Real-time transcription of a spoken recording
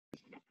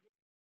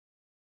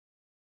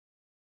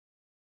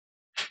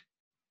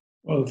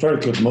Well, very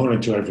good morning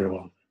to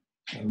everyone,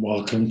 and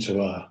welcome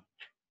to our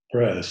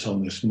prayers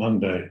on this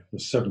Monday, the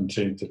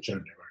 17th of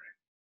January.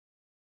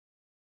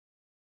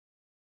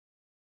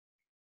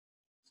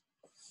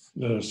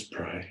 Let us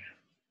pray.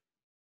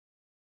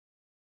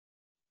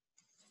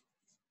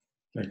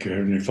 Thank you,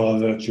 Heavenly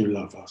Father, that you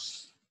love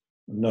us,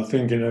 and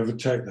nothing can ever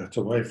take that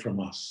away from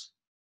us.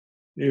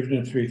 Even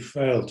if we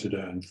fail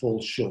today and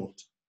fall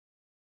short,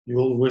 you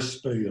will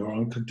whisper your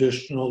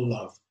unconditional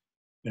love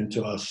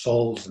into our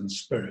souls and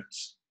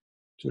spirits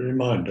to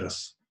remind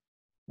us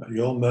that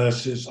your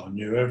mercies are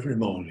new every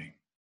morning,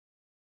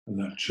 and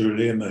that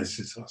truly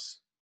amazes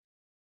us.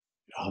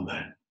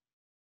 Amen.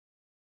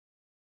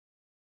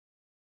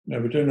 Now,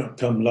 we do not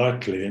come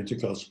lightly into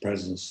God's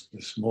presence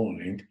this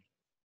morning.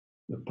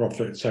 The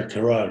prophet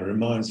Zechariah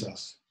reminds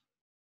us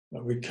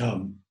that we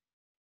come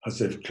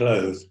as if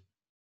clothed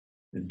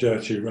in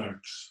dirty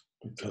rags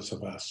because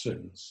of our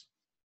sins.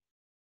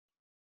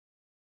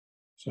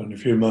 So in a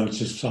few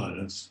moments of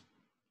silence,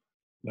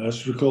 let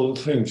us recall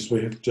the things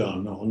we have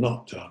done or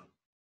not done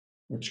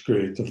which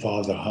grieve the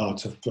Father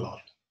heart of God.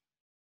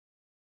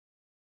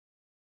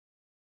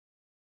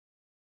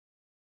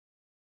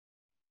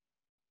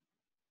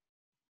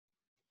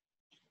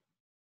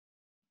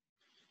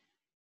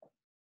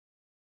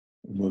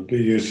 We'll be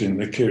using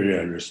the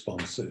Kyrie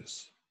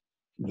responses.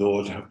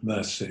 Lord, have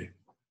mercy,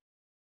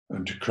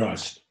 and to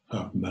Christ,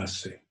 have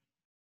mercy.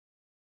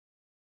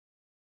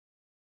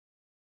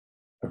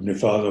 Heavenly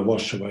Father,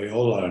 wash away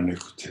all our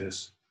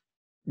iniquities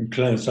and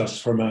cleanse us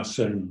from our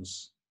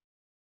sins.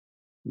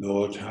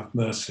 Lord, have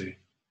mercy.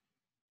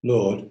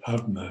 Lord,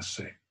 have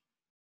mercy.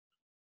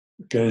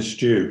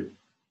 Against you,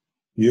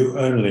 you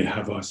only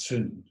have I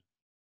sinned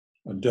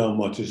and done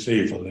what is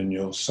evil in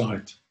your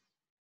sight.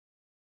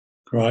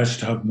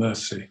 Christ, have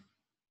mercy.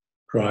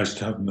 Christ,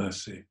 have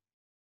mercy.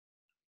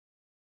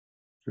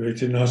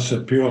 Create in us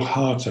a pure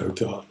heart, O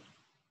God,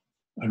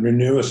 and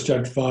renew a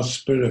steadfast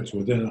spirit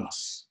within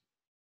us.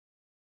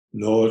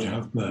 Lord,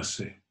 have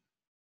mercy.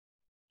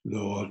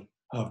 Lord,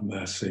 have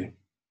mercy.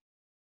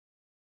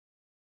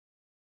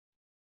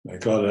 May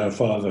God our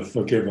Father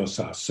forgive us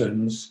our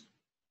sins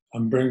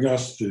and bring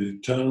us to the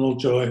eternal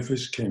joy of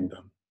his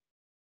kingdom,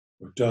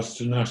 where dust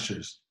and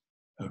ashes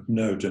have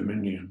no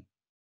dominion.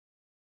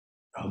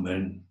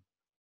 Amen.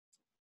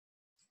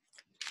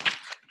 The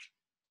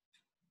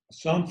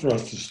psalm for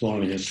us this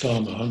morning is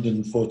Psalm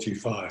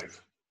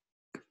 145.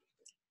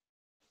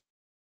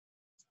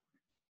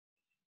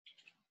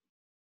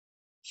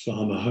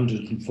 Psalm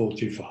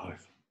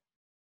 145.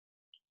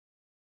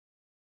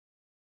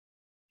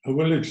 I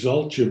will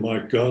exalt you, my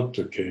God,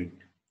 the King.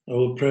 I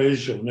will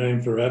praise your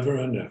name forever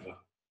and ever.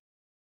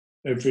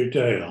 Every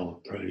day I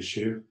will praise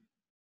you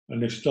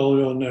and extol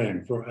your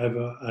name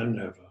forever and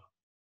ever.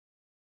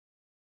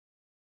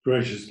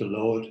 Great is the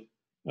Lord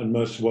and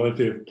most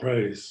worthy of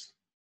praise.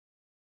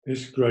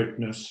 His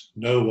greatness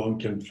no one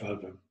can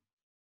fathom.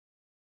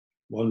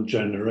 One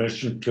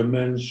generation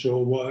commends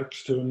your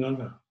works to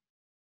another,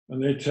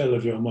 and they tell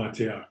of your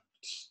mighty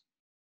acts.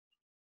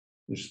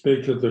 They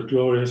speak of the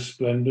glorious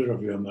splendor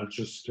of your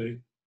majesty,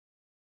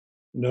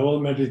 and I will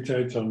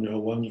meditate on your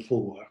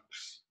wonderful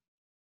works.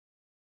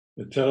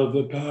 They tell of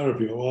the power of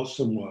your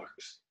awesome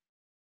works,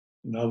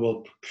 and I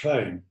will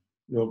proclaim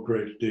your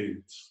great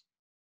deeds.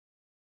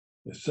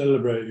 They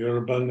celebrate your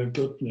abundant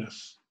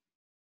goodness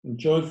and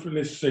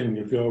joyfully sing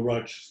of your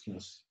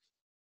righteousness.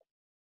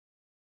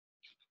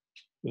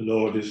 The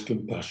Lord is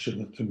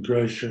compassionate and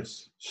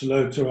gracious,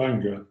 slow to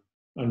anger,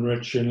 and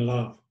rich in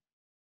love.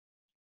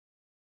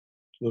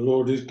 The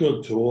Lord is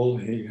good to all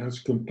he has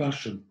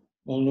compassion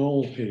on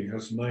all he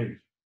has made.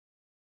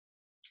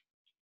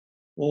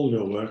 All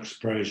your works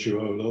praise you,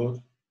 O Lord.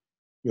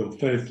 Your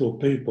faithful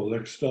people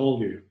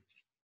extol you.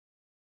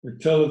 They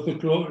tell of the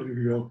glory of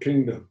your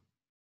kingdom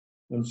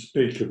and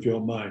speak of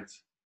your might,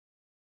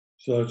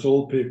 so that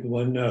all people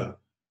may know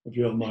of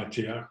your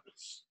mighty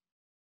acts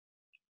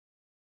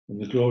and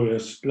the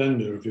glorious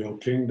splendor of your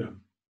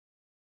kingdom.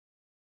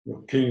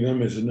 Your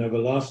kingdom is an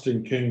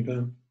everlasting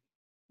kingdom,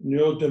 and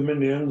your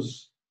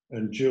dominions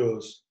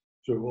endures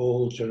through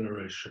all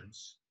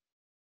generations.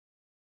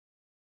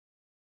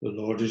 The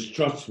Lord is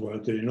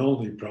trustworthy in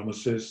all he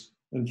promises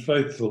and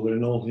faithful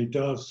in all he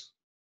does.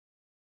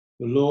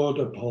 The Lord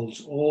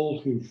upholds all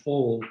who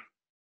fall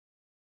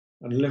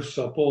and lifts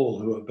up all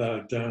who are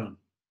bowed down.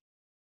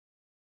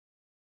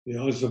 The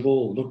eyes of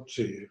all look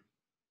to you,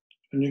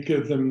 and you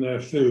give them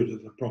their food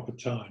at the proper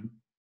time.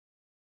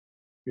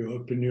 You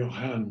open your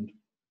hand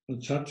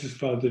and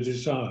satisfy the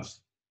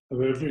desires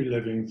of every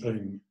living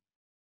thing.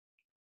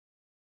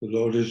 The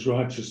Lord is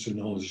righteous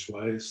in all his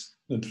ways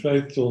and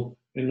faithful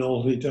in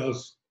all he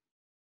does.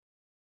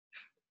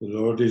 The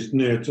Lord is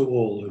near to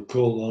all who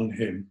call on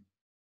him,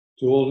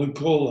 to all who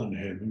call on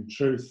him in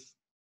truth.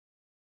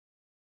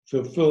 He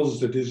fulfills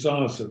the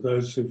desires of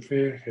those who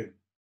fear him.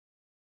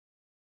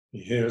 He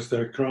hears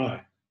their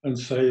cry and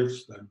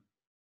saves them.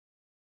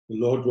 The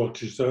Lord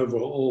watches over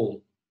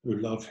all who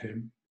love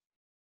him,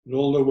 and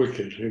all the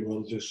wicked he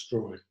will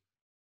destroy.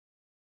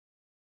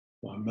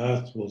 My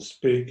mouth will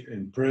speak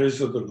in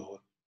praise of the Lord.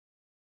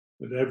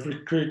 Let every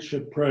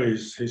creature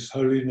praise his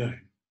holy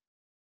name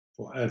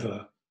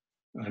forever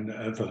and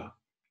ever.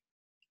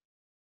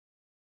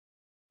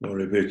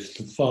 Glory be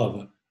to the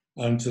Father,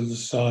 and to the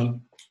Son,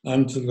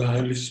 and to the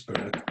Holy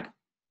Spirit,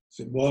 as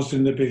it was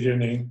in the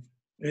beginning,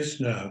 is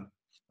now,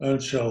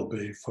 and shall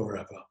be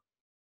forever.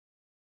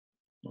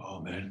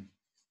 Amen.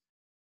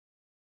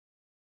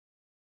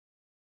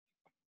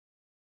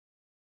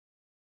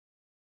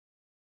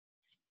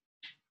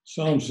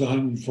 Psalms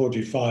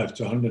 145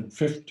 to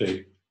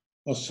 150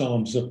 are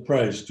psalms of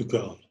praise to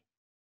God.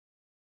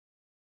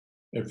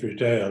 Every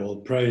day I will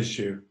praise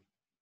you.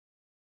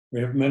 We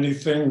have many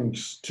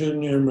things too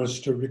numerous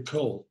to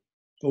recall,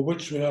 for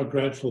which we are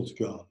grateful to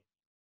God,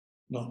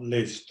 not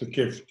least the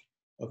gift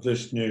of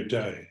this new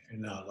day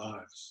in our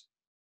lives.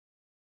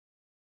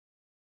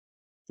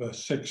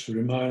 Verse 6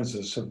 reminds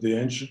us of the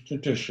ancient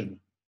tradition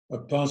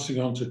of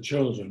passing on to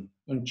children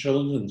and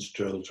children's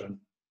children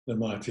the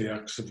mighty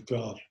acts of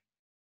God.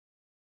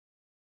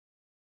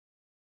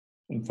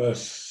 And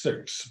verse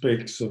 6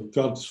 speaks of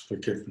God's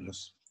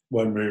forgiveness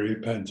when we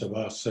repent of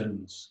our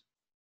sins.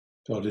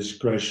 God is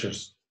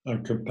gracious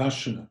and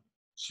compassionate,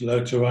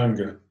 slow to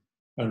anger,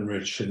 and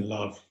rich in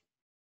love.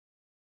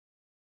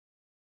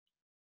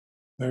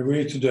 May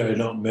we today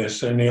not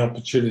miss any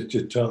opportunity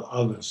to tell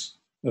others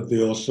of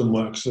the awesome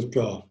works of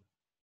God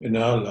in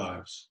our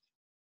lives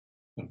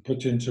and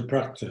put into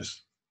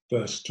practice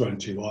verse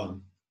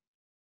 21.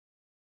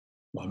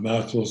 My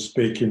mouth will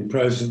speak in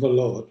praise of the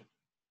Lord.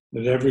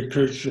 Let every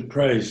creature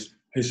praise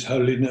his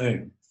holy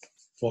name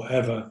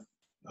forever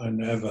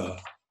and ever.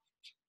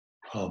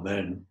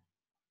 Amen.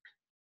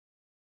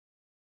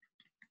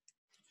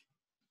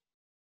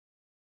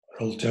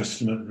 Old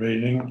Testament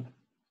reading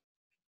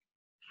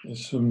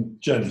is from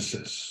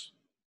Genesis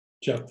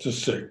chapter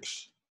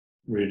 6,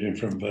 reading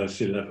from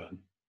verse 11.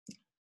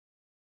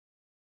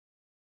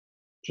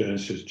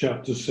 Genesis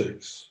chapter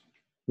 6,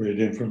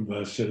 reading from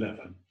verse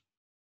 11.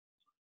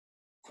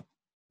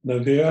 Now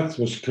the earth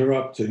was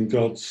corrupt in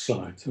God's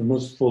sight and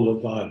was full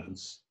of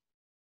violence.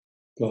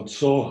 God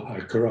saw how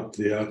corrupt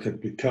the earth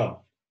had become,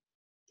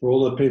 for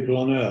all the people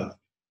on earth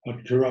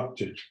had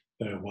corrupted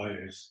their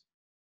ways.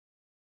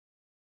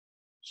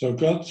 So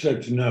God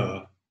said to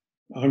Noah,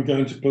 I'm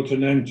going to put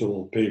an end to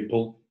all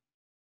people,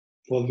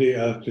 for the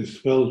earth is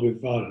filled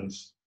with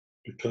violence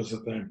because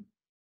of them.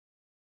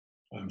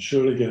 I'm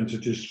surely going to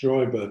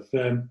destroy both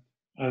them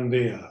and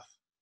the earth.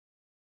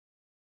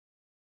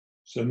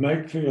 So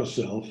make for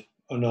yourself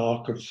an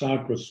ark of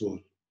cypress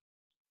wood,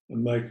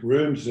 and make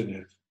rooms in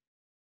it,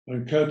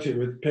 and coat it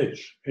with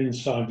pitch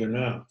inside and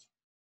out.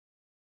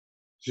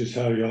 This is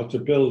how you are to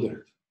build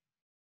it.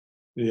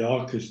 The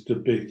ark is to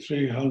be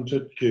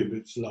 300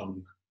 cubits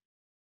long,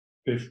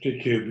 50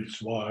 cubits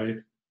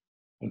wide,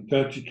 and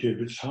 30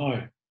 cubits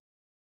high.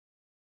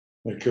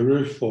 Make a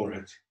roof for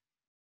it,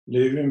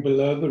 leaving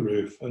below the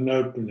roof an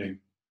opening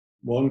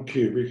 1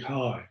 cubit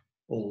high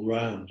all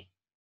round.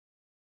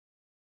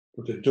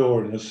 Put a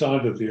door in the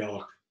side of the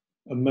ark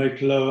and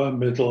make lower,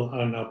 middle,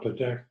 and upper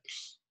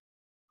decks.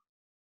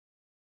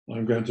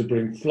 I'm going to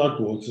bring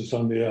floodwaters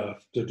on the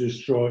earth to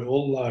destroy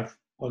all life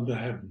under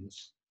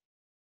heavens.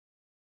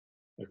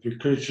 Every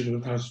creature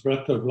that has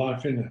breath of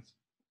life in it,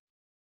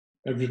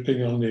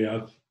 everything on the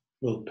earth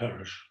will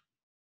perish.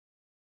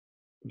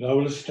 But I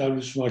will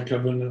establish my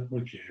covenant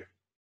with you,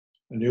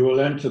 and you will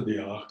enter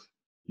the ark,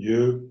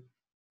 you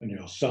and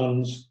your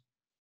sons,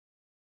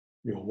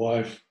 your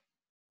wife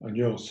and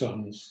your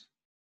sons,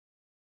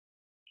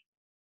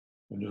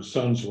 and your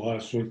sons'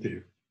 wives with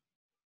you.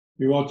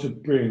 You are to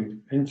bring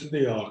into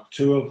the ark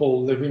 2 of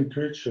all living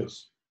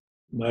creatures,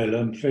 male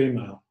and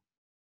female,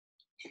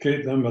 to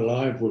keep them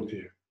alive with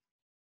you.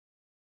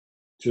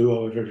 2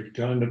 of every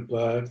kind of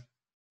bird,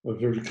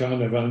 of every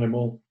kind of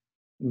animal,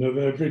 and of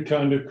every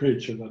kind of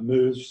creature that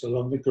moves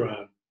along the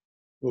ground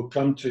will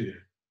come to you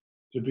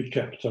to be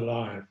kept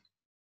alive.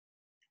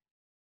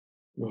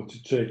 You are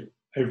to take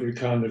every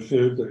kind of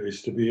food that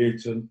is to be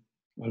eaten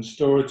and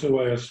store it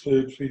away as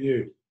food for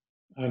you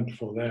and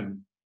for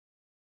them.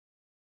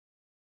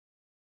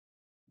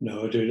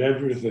 Noah did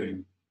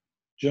everything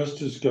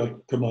just as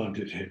God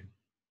commanded him.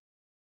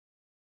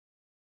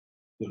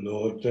 The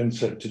Lord then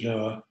said to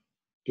Noah,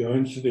 go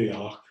into the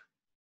ark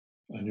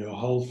and your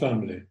whole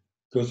family,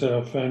 because I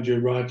have found you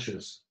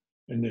righteous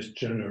in this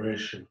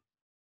generation.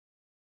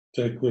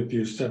 Take with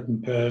you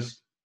 7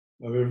 pairs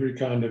of every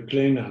kind of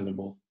clean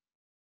animal,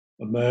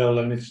 a male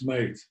and its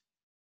mate,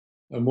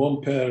 and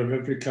 1 pair of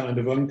every kind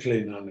of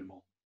unclean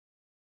animal,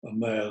 a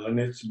male and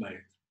its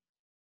mate,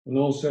 and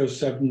also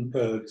 7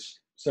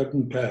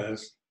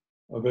 pairs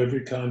of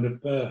every kind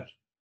of bird,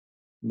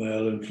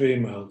 male and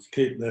female, to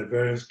keep their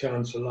various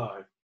kinds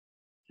alive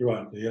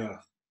throughout the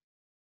earth.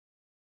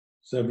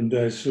 7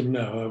 days from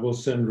now I will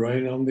send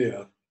rain on the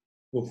earth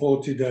for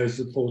 40 days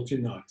and 40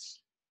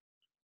 nights.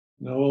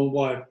 And I will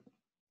wipe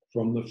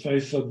from the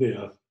face of the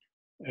earth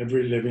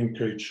every living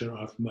creature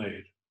I've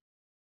made.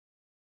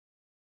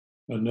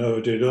 And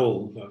Noah did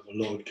all that the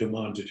Lord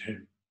commanded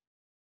him.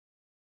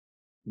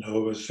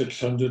 Noah was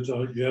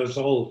 600 years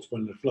old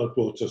when the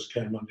floodwaters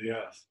came on the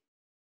earth.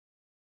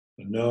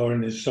 And Noah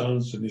and his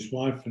sons and his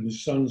wife and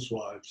his sons'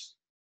 wives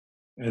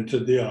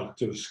entered the ark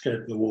to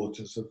escape the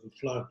waters of the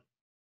flood.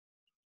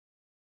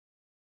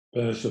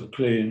 Birds of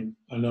clean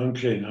and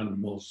unclean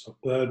animals, of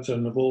birds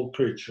and of all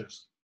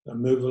creatures that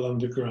move along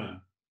the ground,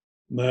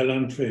 male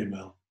and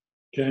female,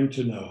 came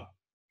to Noah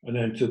and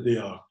entered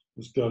the ark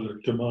as God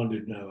had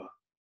commanded Noah.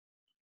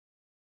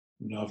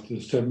 And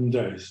after 7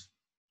 days,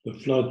 the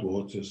flood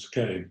waters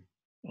came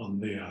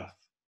on the earth.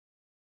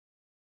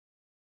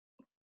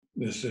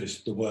 This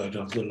is the word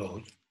of the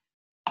Lord.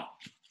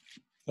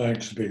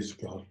 Thanks be to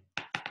God.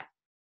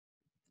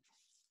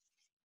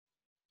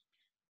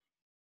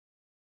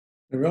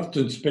 We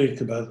often speak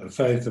about the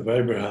faith of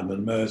Abraham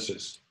and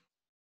Moses,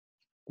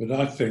 but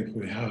I think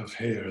we have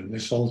here in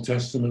this Old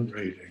Testament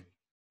reading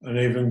an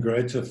even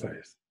greater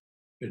faith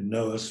in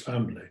Noah's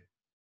family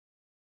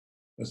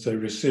as they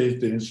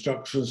received the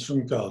instructions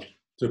from God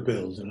to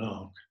build an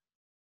ark.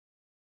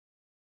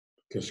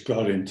 Because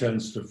God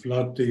intends to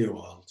flood the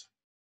world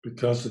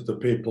because of the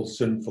people's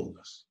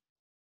sinfulness.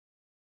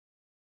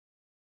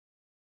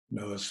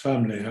 Noah's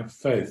family have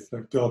faith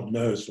that God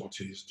knows what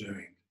he's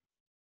doing.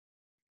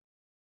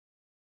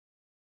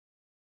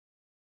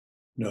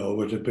 Noah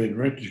would have been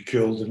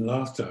ridiculed and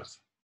laughed at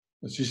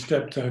as he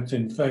stepped out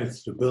in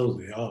faith to build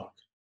the ark.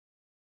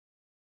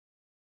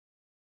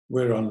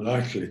 We're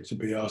unlikely to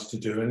be asked to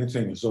do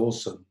anything as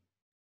awesome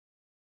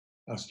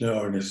as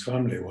Noah and his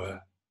family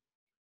were.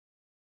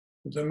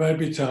 But there may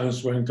be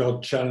times when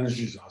God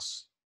challenges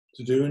us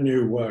to do a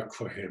new work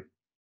for him,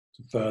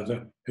 to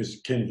further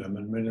his kingdom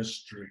and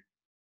ministry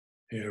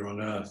here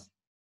on earth.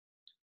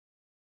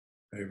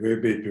 May we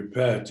be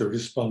prepared to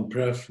respond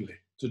prayerfully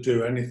to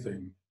do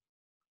anything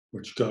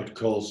which God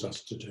calls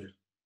us to do.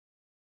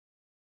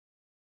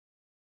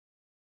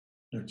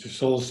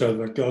 Notice also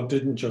that God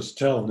didn't just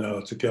tell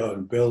Noah to go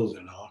and build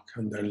an ark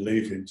and then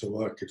leave him to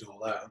work it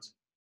all out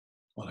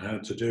on how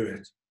to do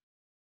it.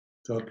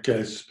 God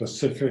gave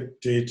specific,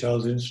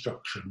 detailed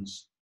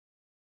instructions.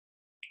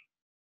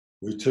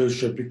 We too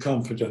should be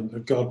confident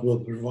that God will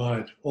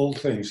provide all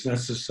things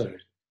necessary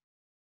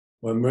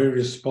when we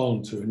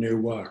respond to a new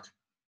work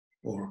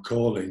or a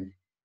calling.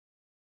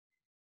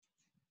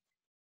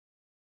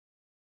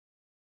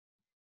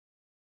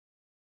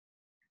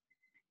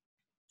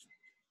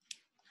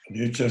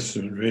 New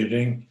Testament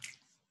reading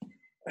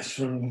is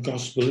from the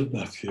Gospel of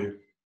Matthew,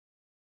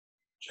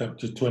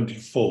 chapter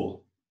 24,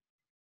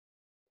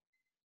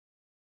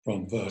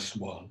 from verse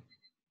 1.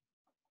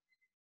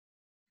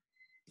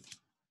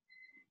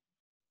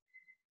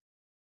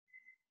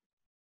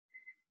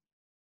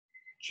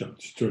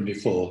 Chapter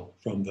 24,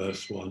 from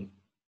verse 1.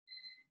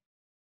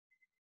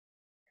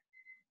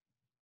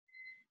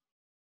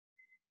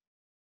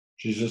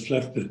 Jesus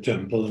left the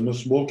temple and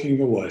was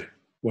walking away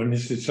when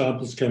his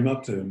disciples came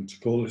up to him to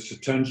call his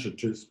attention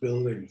to its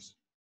buildings.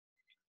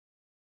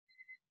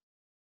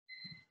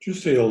 Do you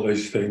see all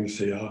these things?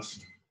 He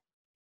asked.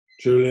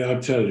 Truly I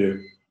tell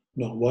you,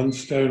 not one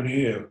stone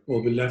here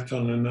will be left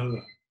on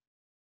another.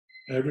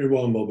 Every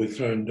one will be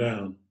thrown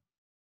down.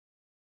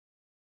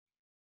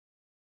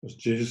 As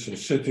Jesus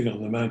was sitting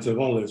on the Mount of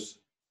Olives,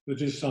 the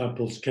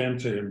disciples came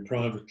to him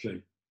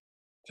privately.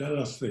 Tell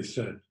us, they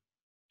said,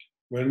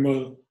 when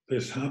will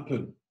this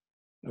happen?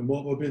 And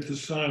what will be the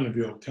sign of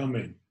your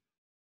coming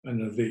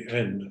and of the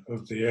end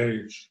of the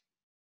age?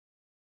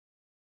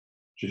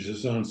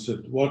 Jesus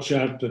answered, watch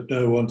out that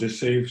no one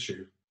deceives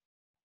you.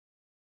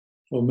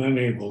 For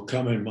many will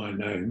come in my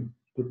name,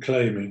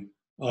 proclaiming,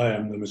 I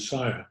am the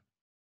Messiah,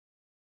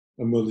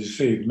 and will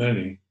deceive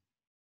many.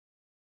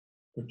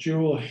 But you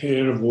will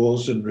hear of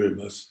wars and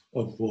rumors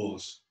of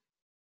wars.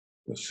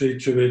 But see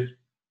to it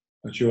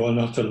that you are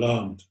not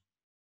alarmed.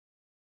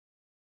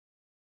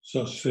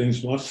 Such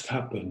things must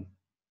happen,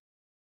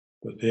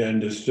 but the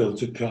end is still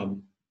to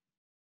come.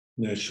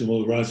 Nation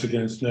will rise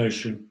against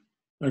nation,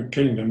 and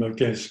kingdom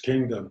against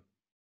kingdom.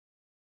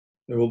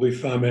 There will be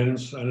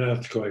famines and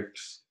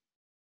earthquakes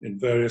in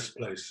various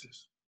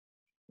places.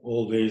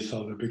 All these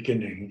are the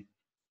beginning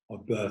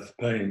of birth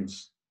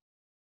pains.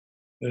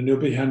 Then you'll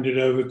be handed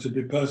over to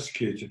be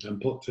persecuted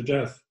and put to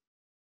death,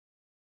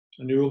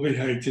 and you will be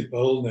hated by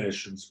all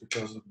nations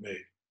because of me.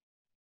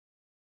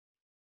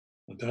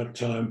 At that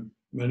time,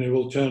 many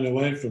will turn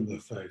away from the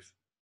faith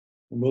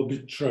and will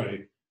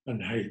betray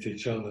and hate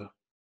each other.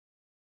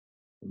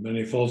 And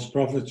many false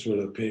prophets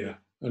will appear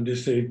and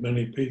deceive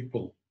many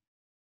people.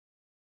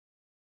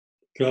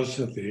 Because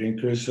of the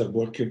increase of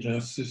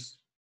wickedness,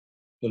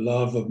 the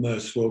love of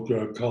most will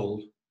grow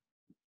cold,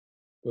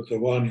 but the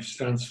one who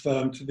stands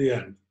firm to the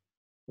end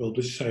will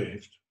be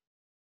saved.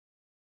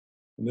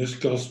 And this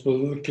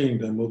gospel of the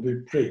kingdom will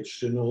be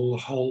preached in all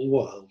the whole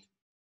world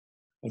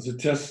as a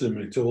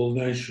testimony to all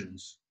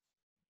nations.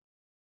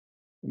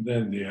 And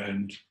then the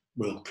end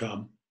will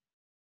come.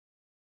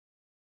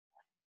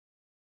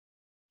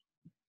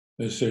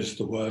 This is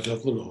the word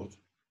of the Lord.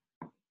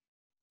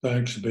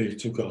 Thanks be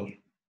to God.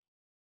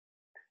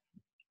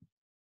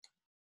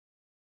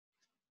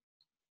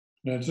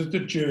 Now, to the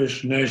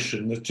Jewish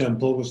nation, the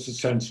temple was the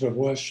centre of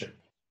worship.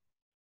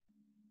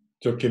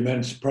 It took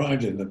immense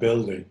pride in the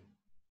building.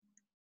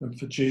 and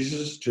for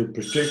Jesus to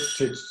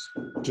predict its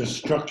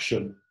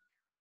destruction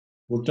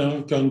would not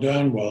have gone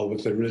down well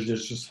with the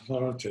religious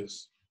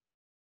authorities.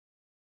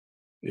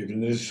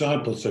 Even the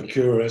disciples are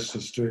curious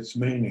as to its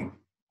meaning.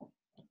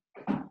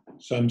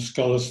 Some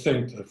scholars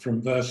think that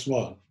from verse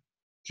 1,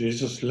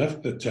 Jesus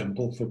left the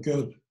temple for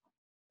good,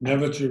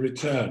 never to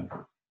return,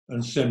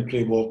 and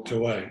simply walked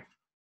away.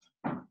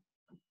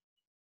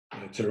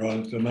 Later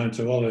on at the Mount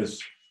of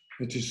Olives,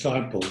 the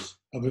disciples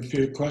have a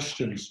few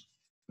questions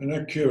and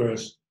are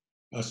curious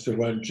as to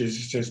when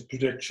Jesus'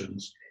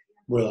 predictions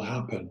will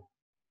happen.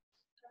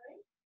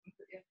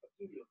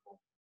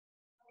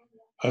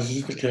 As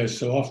is the case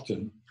so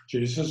often,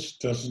 Jesus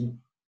doesn't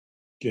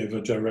give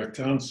a direct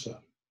answer,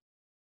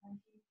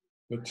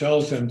 but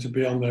tells them to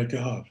be on their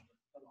guard.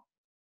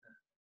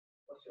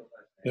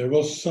 They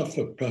will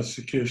suffer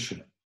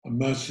persecution, and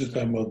most of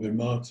them will be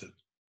martyred.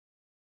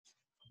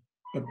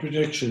 A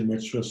prediction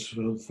which was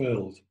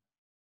fulfilled.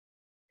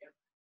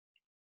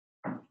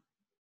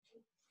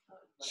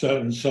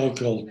 Certain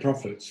so-called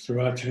prophets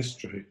throughout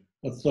history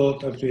have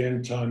thought that the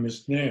end time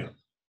is near,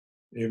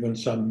 even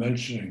some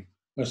mentioning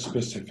a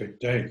specific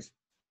date.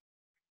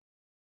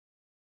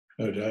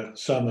 No doubt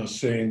some are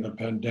seeing the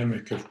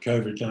pandemic of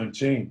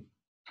COVID-19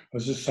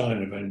 as a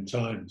sign of end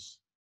times.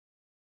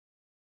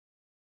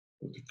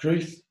 But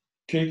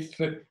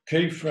the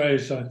key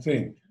phrase, I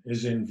think,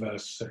 is in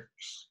verse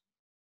 6.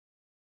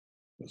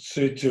 But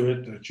see to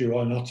it that you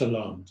are not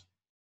alarmed.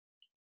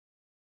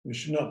 We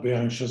should not be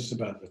anxious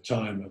about the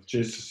time of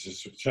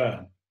Jesus'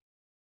 return,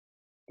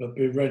 but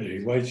be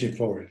ready, waiting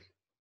for it,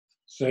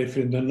 safe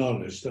in the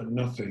knowledge that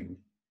nothing,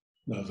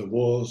 neither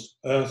wars,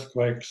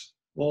 earthquakes,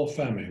 or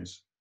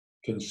famines,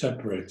 can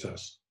separate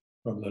us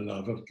from the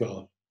love of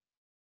God.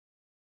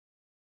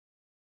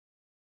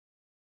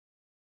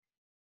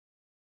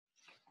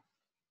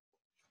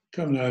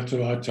 Come now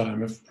to our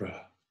time of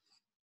prayer.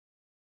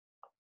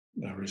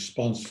 Our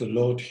response to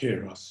Lord,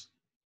 hear us,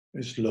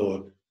 is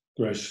Lord,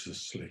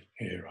 graciously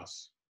hear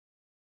us.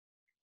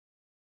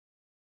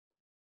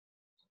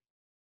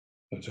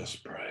 Let us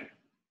pray.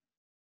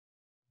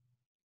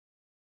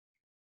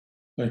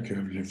 Thank you,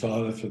 Heavenly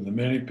Father, for the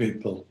many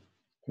people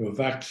who have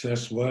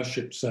accessed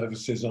worship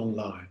services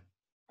online.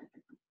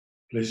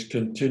 Please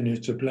continue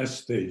to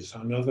bless these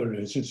and other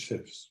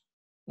initiatives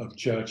of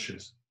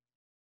churches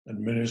and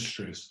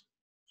ministries,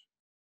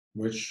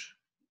 which,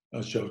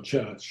 as your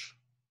church,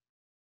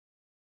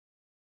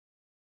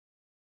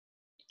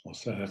 I'll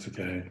say that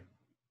again.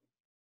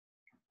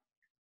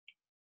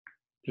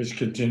 Please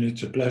continue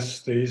to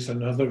bless these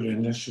and other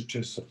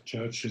initiatives of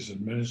churches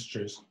and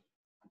ministries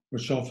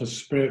which offer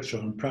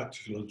spiritual and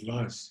practical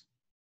advice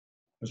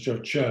as your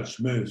church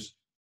moves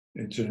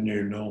into a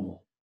new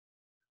normal.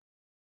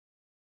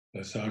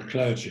 Bless our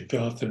clergy,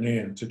 Garth and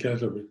Ian,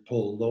 together with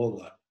Paul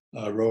Lawler,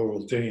 our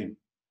rural dean,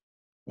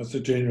 as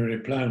the deanery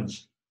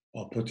plans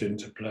are put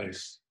into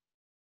place.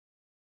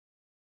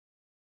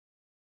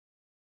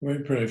 We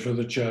pray for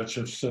the Church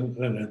of St.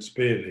 Leonard's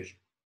Beeley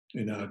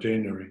in our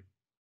deanery,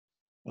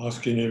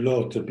 asking you,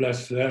 Lord, to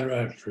bless their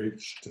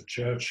outreach to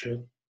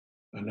Churchill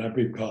and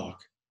Abbey Park,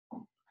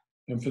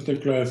 and for the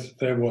growth of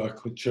their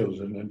work with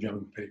children and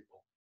young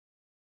people.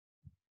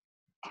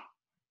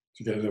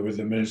 Together with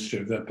the ministry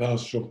of their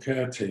pastoral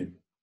care team,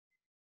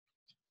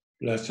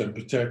 bless and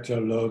protect, O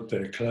Lord,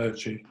 their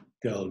clergy,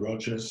 Gail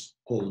Rogers,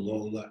 Paul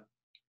Lawler,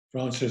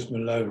 Francis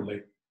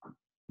Maloney,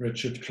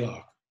 Richard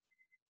Clark,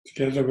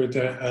 together with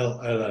their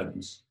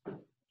LLMs,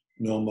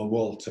 Norma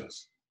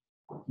Walters,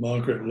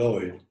 Margaret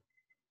Lloyd,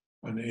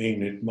 and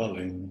Enid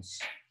Mullins.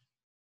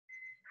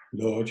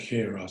 Lord,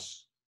 hear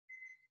us.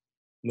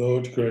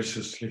 Lord,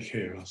 graciously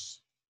hear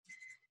us.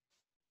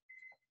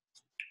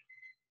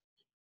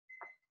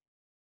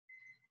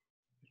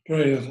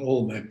 Pray that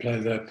all may play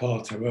their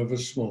part, however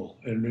small,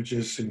 in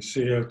reducing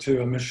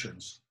CO2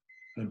 emissions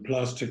and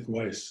plastic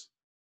waste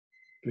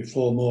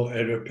before more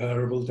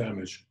irreparable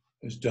damage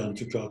is done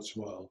to God's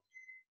world.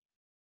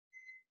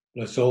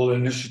 Bless all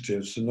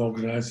initiatives and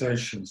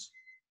organisations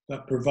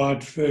that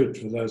provide food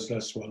for those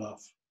less well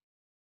off.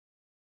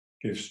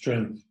 Give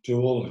strength to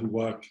all who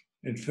work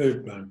in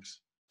food banks,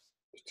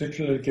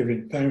 particularly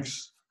giving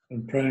thanks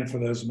and praying for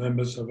those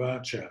members of our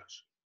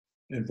church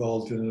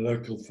involved in the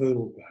local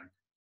food bank.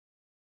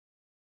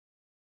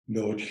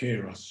 Lord,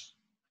 hear us.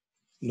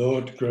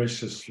 Lord,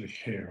 graciously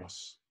hear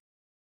us.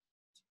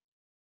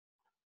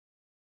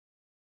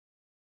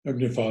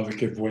 Heavenly Father,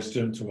 give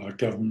wisdom to our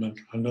government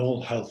and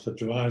all health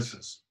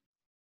advisors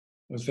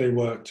as they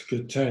work to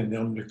contain the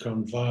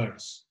Omicron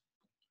virus,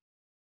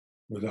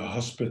 with our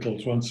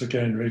hospitals once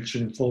again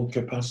reaching full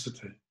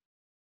capacity.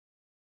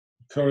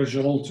 Encourage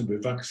all to be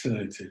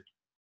vaccinated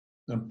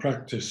and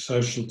practice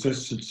social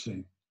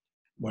distancing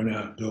when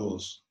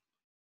outdoors.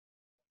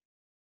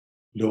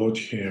 Lord,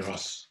 hear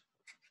us.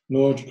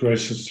 Lord,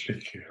 graciously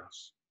hear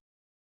us.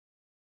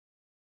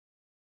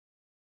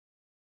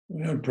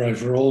 We now pray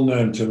for all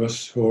known to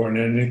us who are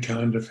in any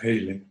kind of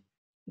healing,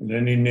 in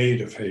any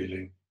need of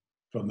healing,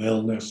 from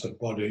illness of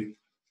body,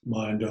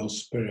 mind, or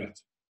spirit.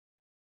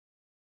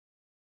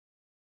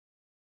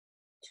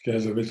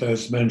 together with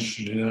those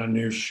mentioned in our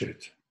news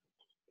sheet,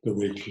 the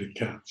weekly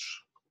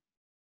catch.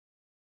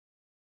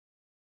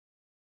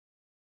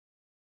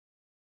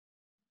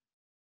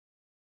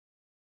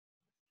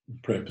 We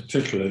pray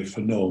particularly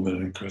for Norman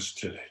and Chris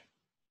Tilley.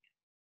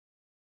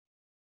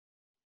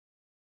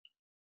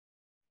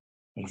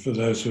 And for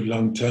those with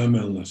long-term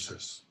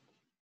illnesses,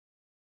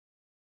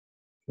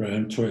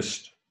 Graham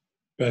Twist,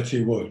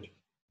 Betty Wood,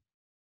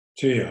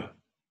 Tia,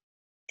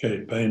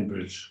 Kate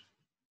Bainbridge,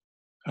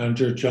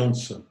 Andrew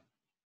Johnson,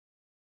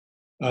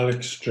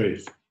 Alex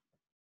Street,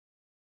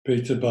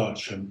 Peter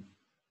Barcham,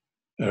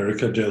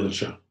 Erica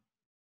Dilger,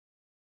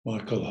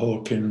 Michael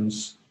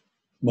Hawkins,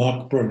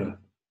 Mark Brunner,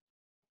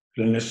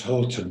 Glynis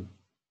Houghton,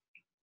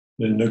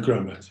 Linda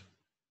Grummett,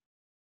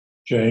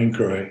 Jane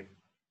Gray,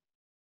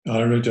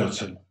 Ira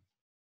Dutton,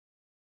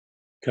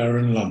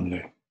 Karen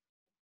Lumley,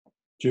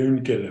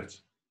 June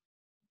Gillett,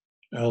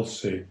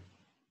 Elsie,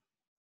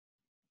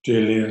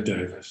 Delia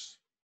Davis,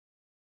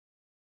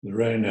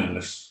 Lorraine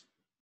Ellis,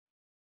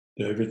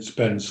 David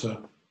Spencer,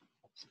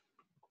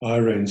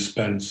 Irene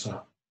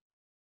Spencer,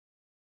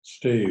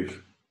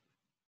 Steve,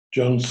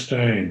 John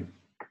Stain,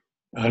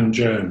 Anne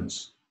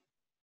Jones,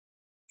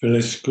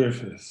 Phyllis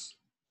Griffiths,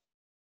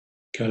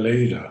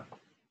 Khalida,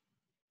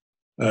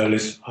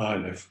 Alice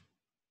Iliff,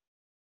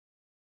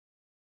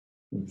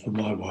 and for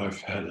my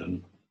wife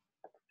Helen.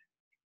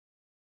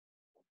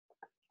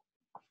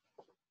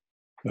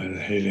 May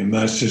the healing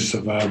mercies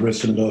of our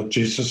risen Lord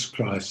Jesus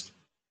Christ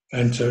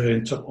enter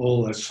into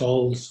all their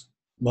souls,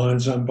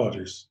 minds and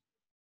bodies,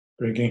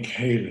 bringing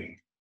healing,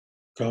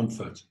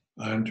 comfort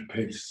and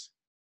peace.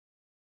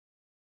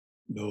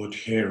 Lord,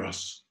 hear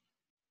us.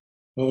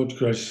 Lord,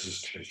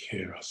 graciously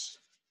hear us.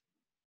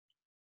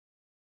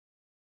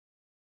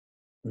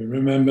 We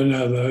remember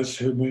now those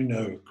whom we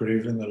know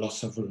grieving the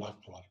loss of a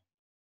loved one.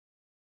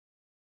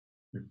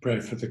 We pray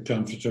for the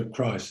comfort of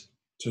Christ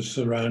to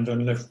surround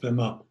and lift them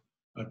up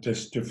at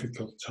this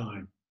difficult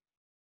time.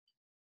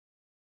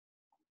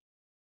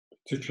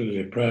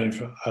 Particularly praying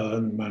for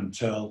Alan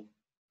Mantell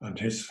and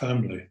his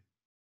family,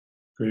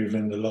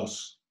 grieving the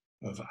loss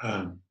of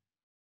Anne.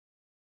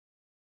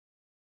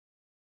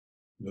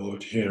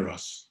 Lord, hear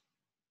us.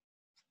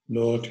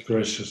 Lord,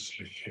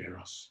 graciously hear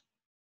us.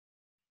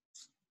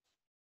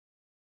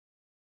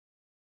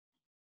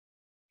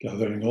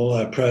 Gathering all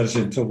our prayers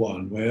into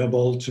one, we are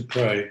bold to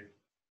pray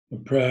the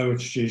prayer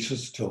which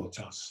Jesus taught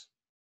us.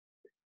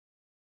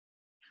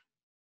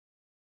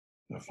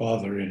 Our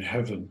Father in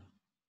heaven,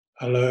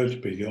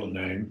 hallowed be your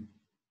name.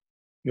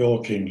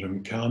 Your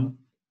kingdom come,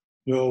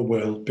 your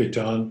will be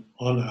done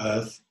on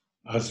earth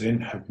as in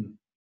heaven.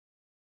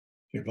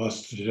 Give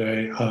us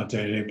today our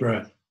daily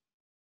bread.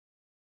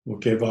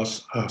 Forgive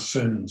us our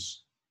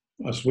sins,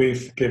 as we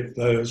forgive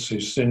those who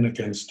sin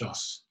against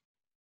us.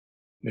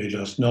 Lead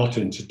us not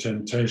into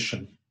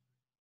temptation,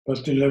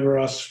 but deliver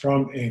us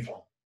from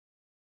evil.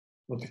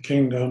 For the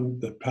kingdom,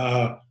 the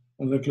power,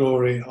 and the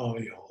glory are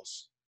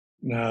yours,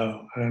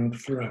 now and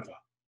forever.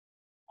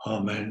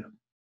 Amen.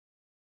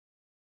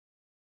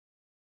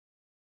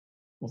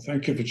 Well,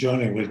 thank you for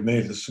joining with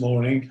me this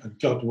morning, and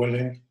God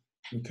willing,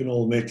 we can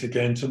all meet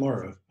again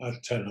tomorrow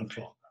at 10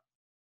 o'clock.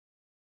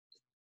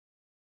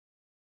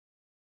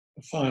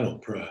 A final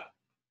prayer.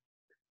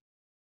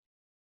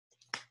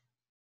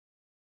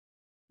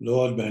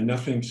 Lord, may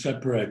nothing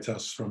separate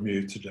us from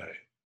you today.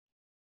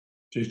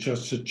 Teach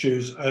us to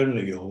choose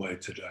only your way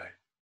today,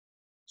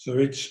 so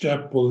each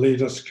step will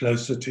lead us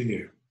closer to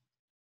you.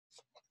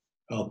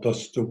 Help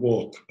us to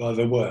walk by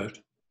the word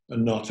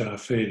and not our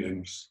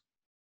feelings.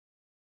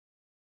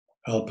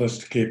 Help us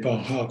to keep our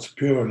hearts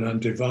pure and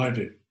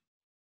undivided.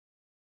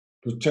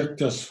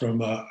 Protect us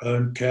from our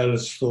own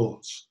careless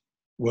thoughts,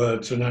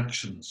 words and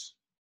actions.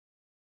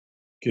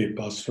 Keep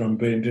us from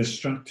being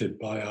distracted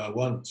by our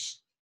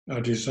wants,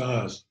 our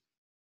desires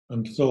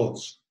and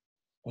thoughts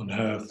on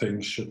how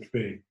things should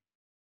be.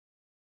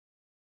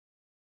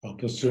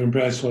 Help us to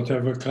embrace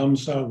whatever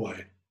comes our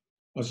way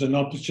as an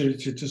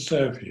opportunity to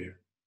serve you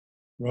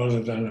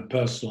rather than a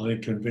personal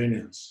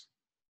inconvenience.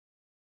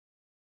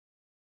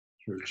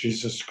 Through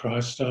Jesus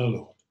Christ our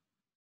Lord.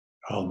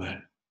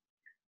 Amen.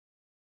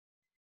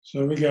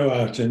 So we go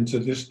out into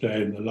this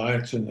day in the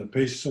light and the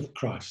peace of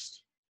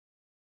Christ.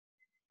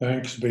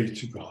 Thanks be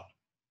to God.